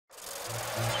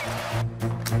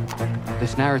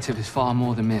This narrative is far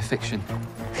more than mere fiction.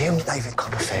 Are you David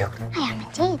Copperfield? I am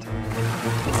indeed.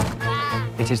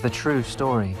 It is the true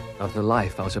story of the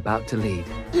life I was about to lead.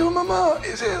 Your mama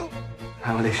is ill.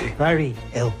 How old is she? Very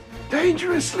ill.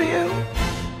 Dangerously ill.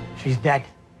 She's dead.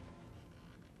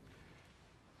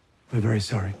 We're very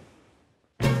sorry.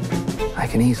 I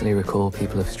can easily recall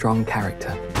people of strong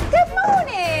character. Good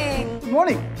morning. Good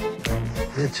morning.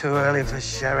 Is it too early for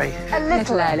sherry? A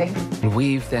little early. And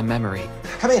weave their memory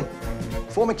Come in.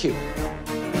 Form a queue.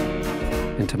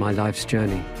 into my life's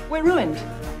journey. We're ruined.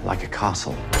 Like a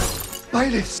castle.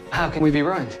 Ladies. How can we be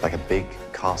ruined? Like a big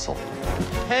castle.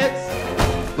 Heads.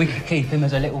 We could keep him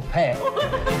as a little pet.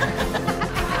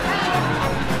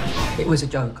 It was a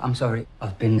joke, I'm sorry.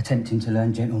 I've been attempting to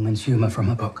learn gentleman's humour from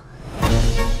a book.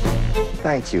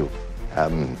 Thank you.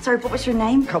 Sorry, what was your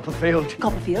name? Copperfield.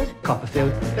 Copperfield.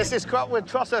 Copperfield. This is Crotwood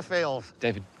Trotterfield.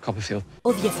 David Copperfield.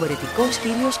 Ο διαφορετικός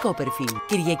Κύριος Κόπερφιλντ,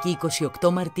 Κυριακή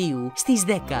 28 Μαρτίου στις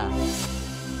 10.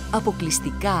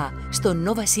 Αποκλειστικά στο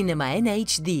Novacinema 1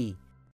 HD.